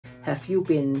Have you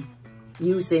been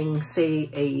using, say,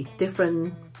 a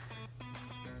different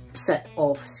set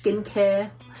of skincare,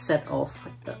 set of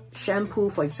shampoo,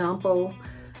 for example,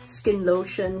 skin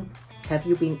lotion? Have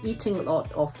you been eating a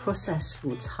lot of processed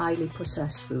foods, highly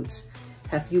processed foods?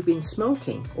 Have you been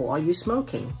smoking, or are you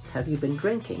smoking? Have you been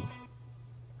drinking?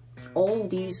 All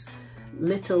these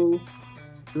little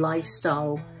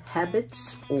lifestyle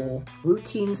habits or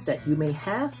routines that you may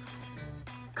have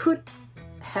could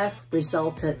have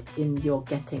resulted in your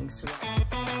getting psoriasis.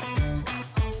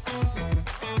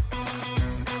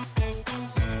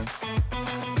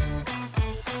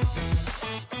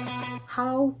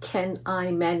 How can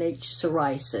I manage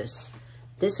psoriasis?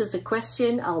 This is the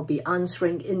question I'll be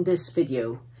answering in this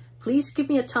video. Please give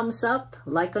me a thumbs up,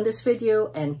 like on this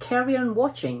video, and carry on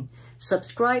watching.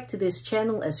 Subscribe to this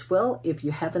channel as well if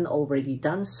you haven't already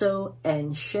done so,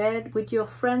 and share it with your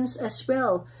friends as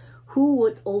well who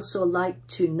would also like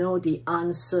to know the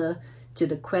answer to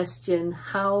the question,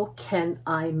 how can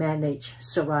I manage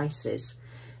psoriasis?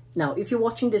 Now, if you're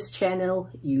watching this channel,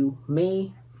 you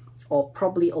may or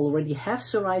probably already have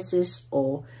psoriasis,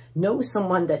 or know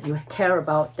someone that you care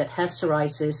about that has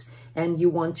psoriasis and you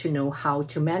want to know how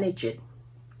to manage it.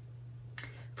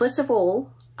 First of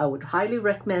all, I would highly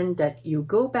recommend that you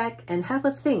go back and have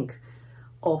a think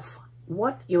of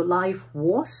what your life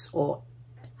was or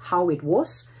how it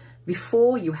was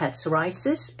before you had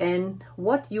psoriasis, and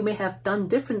what you may have done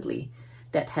differently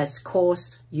that has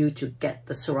caused you to get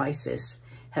the psoriasis.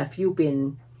 Have you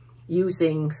been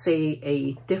using, say,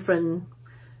 a different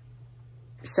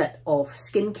set of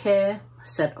skincare,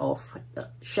 set of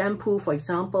shampoo, for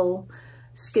example,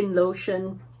 skin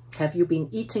lotion? Have you been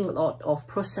eating a lot of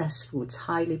processed foods,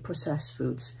 highly processed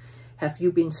foods? Have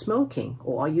you been smoking,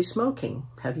 or are you smoking?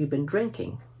 Have you been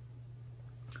drinking?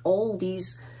 All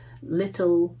these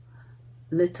little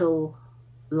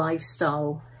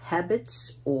lifestyle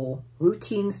habits or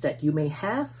routines that you may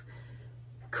have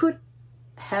could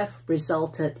have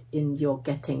resulted in your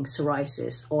getting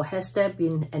psoriasis. Or has there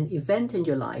been an event in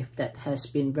your life that has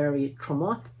been very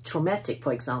traumatic,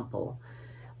 for example?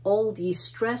 All these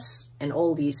stress and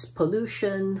all these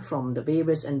pollution from the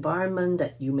various environment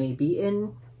that you may be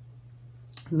in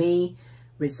may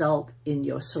result in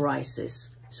your psoriasis.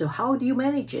 So how do you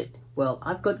manage it? Well,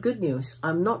 I've got good news.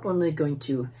 I'm not only going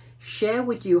to share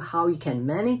with you how you can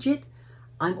manage it,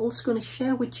 I'm also going to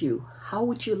share with you how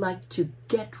would you like to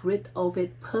get rid of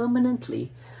it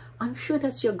permanently. I'm sure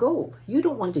that's your goal. You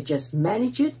don't want to just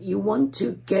manage it, you want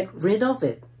to get rid of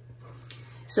it.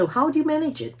 So how do you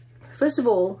manage it? First of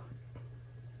all,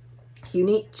 you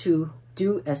need to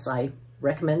do as I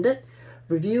recommended,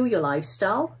 review your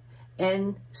lifestyle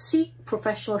and seek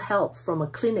professional help from a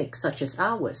clinic such as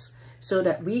ours, so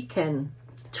that we can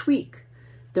tweak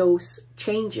those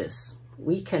changes.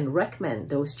 We can recommend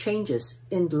those changes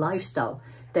in the lifestyle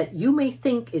that you may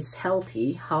think is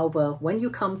healthy. However, when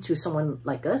you come to someone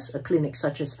like us, a clinic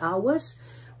such as ours,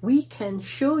 we can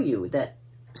show you that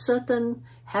certain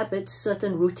habits,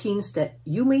 certain routines that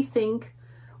you may think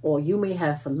or you may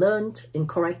have learned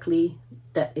incorrectly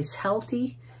that is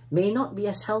healthy may not be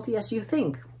as healthy as you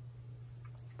think.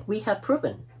 We have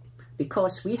proven,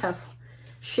 because we have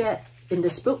shared in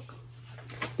this book.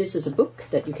 This is a book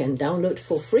that you can download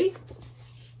for free.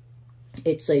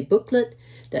 It's a booklet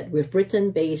that we've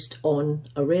written based on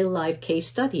a real-life case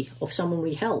study of someone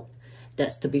we helped.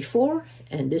 That's the before,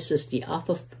 and this is the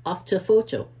after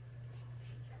photo.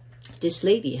 This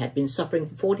lady had been suffering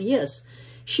for 40 years.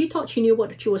 She thought she knew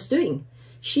what she was doing.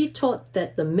 She thought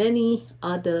that the many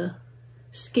other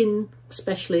skin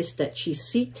specialists that she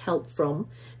sought help from,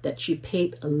 that she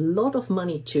paid a lot of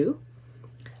money to,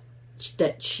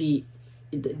 that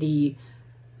the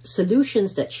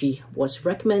solutions that she was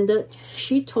recommended,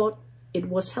 she thought it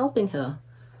was helping her.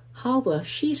 However,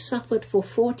 she suffered for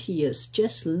 40 years.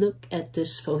 Just look at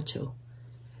this photo.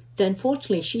 Then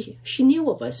fortunately, she knew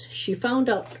of us. She found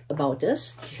out about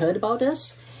us, she heard about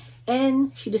us,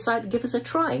 and she decided to give us a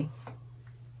try.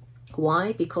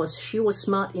 Why? Because she was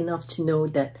smart enough to know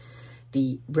that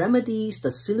the remedies,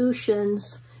 the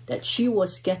solutions that she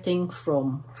was getting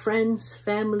from friends,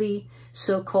 family,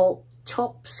 so-called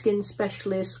top skin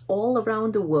specialists all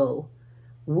around the world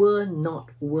were not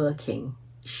working.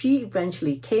 She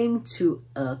eventually came to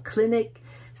a clinic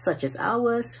such as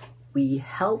ours. We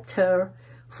helped her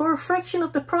for a fraction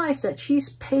of the price that she's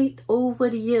paid over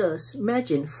the years.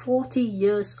 Imagine 40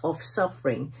 years of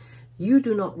suffering. You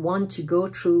do not want to go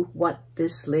through what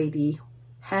this lady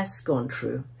has gone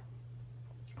through.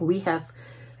 We have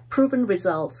proven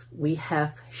results. We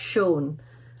have shown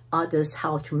others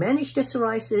how to manage their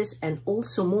psoriasis, and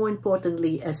also more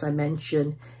importantly, as I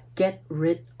mentioned, get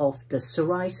rid of the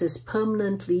psoriasis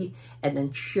permanently and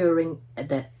ensuring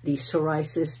that the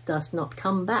psoriasis does not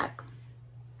come back.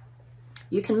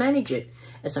 You can manage it,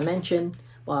 as I mentioned,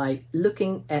 by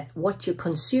looking at what you're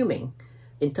consuming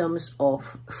in terms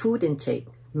of food intake,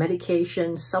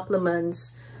 medication,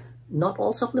 supplements. Not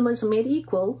all supplements are made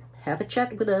equal. Have a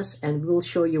chat with us and we'll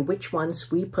show you which ones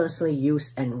we personally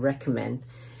use and recommend.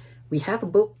 We have a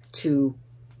book to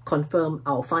confirm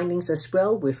our findings as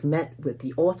well. We've met with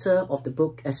the author of the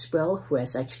book as well, who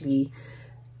has actually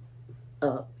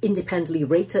independently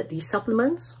rated these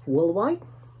supplements worldwide.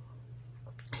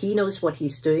 He knows what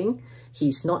he's doing.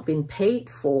 He's not been paid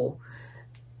for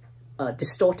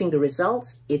distorting the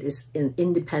results. It is an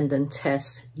independent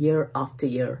test year after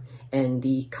year. And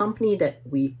the company that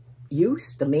we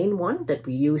use, the main one that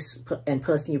we use and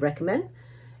personally recommend,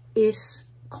 is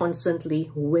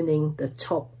constantly winning the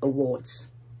top awards.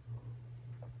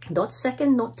 Not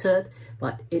second, not third,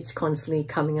 but it's constantly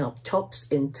coming up tops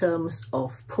in terms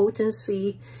of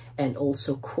potency and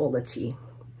also quality.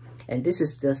 And this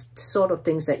is the sort of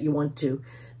things that you want to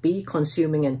be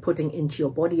consuming and putting into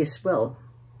your body as well.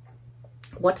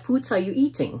 What foods are you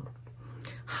eating?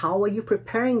 How are you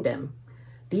preparing them?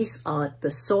 These are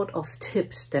the sort of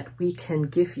tips that we can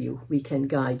give you, we can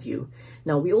guide you.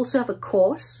 Now, we also have a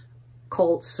course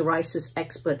called Psoriasis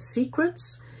Expert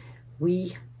Secrets.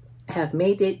 We have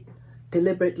made it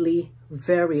deliberately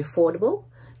very affordable.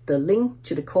 The link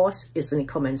to the course is in the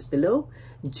comments below.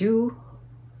 Do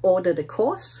order the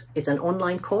course. It's an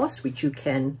online course which you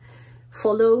can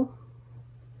follow,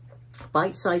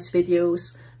 bite-sized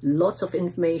videos, lots of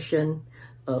information,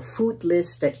 a food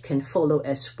list that you can follow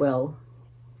as well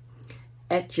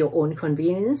at your own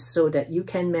convenience, so that you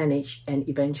can manage and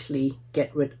eventually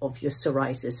get rid of your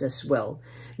psoriasis as well.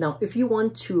 Now, if you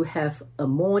want to have a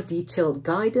more detailed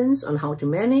guidance on how to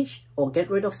manage or get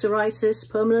rid of psoriasis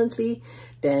permanently,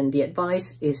 then the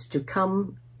advice is to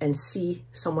come and see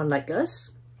someone like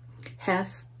us.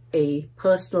 Have a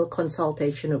personal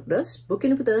consultation with us, book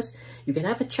in with us. You can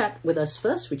have a chat with us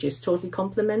first, which is totally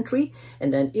complimentary.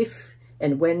 And then if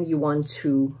and when you want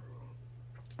to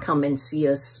come and see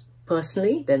us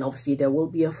personally, then obviously there will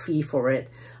be a fee for it.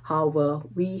 However,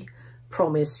 we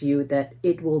promise you that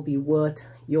it will be worth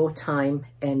your time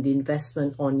and the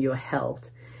investment on your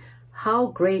health. How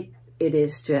great it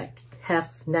is to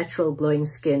have natural glowing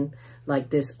skin like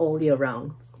this all year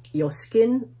round. Your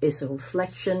skin is a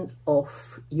reflection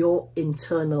of your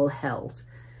internal health.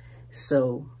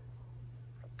 So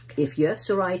if you have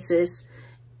psoriasis,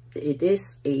 it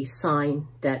is a sign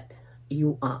that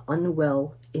you are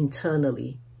unwell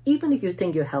internally. Even if you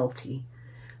think you're healthy,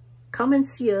 come and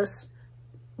see us,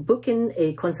 book in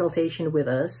a consultation with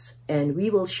us, and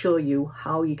we will show you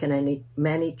how you can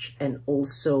manage and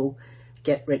also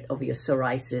get rid of your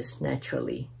psoriasis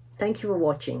naturally. Thank you for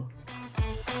watching.